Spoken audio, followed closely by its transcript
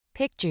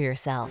Picture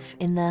yourself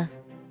in the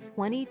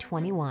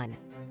 2021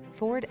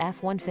 Ford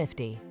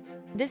F-150.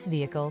 This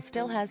vehicle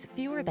still has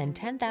fewer than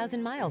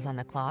 10,000 miles on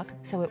the clock,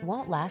 so it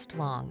won't last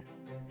long.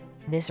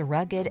 This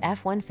rugged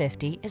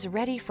F-150 is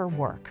ready for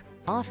work,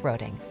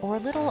 off-roading, or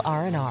little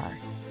R&R.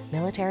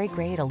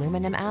 Military-grade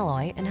aluminum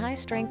alloy and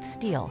high-strength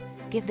steel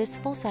give this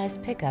full-size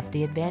pickup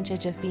the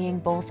advantage of being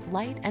both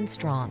light and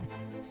strong,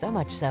 so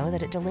much so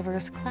that it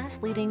delivers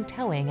class-leading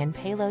towing and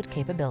payload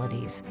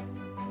capabilities.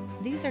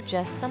 These are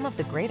just some of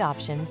the great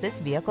options this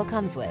vehicle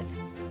comes with: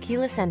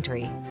 keyless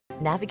entry,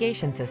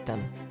 navigation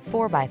system,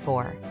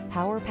 4x4,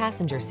 power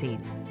passenger seat,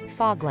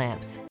 fog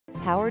lamps,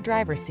 power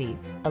driver seat,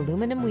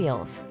 aluminum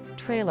wheels,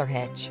 trailer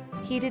hitch,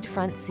 heated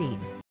front seat,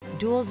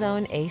 dual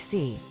zone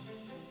AC.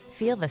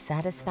 Feel the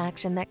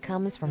satisfaction that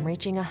comes from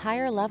reaching a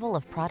higher level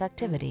of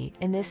productivity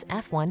in this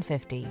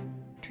F-150.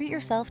 Treat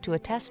yourself to a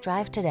test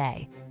drive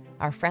today.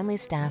 Our friendly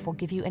staff will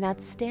give you an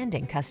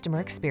outstanding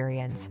customer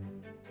experience.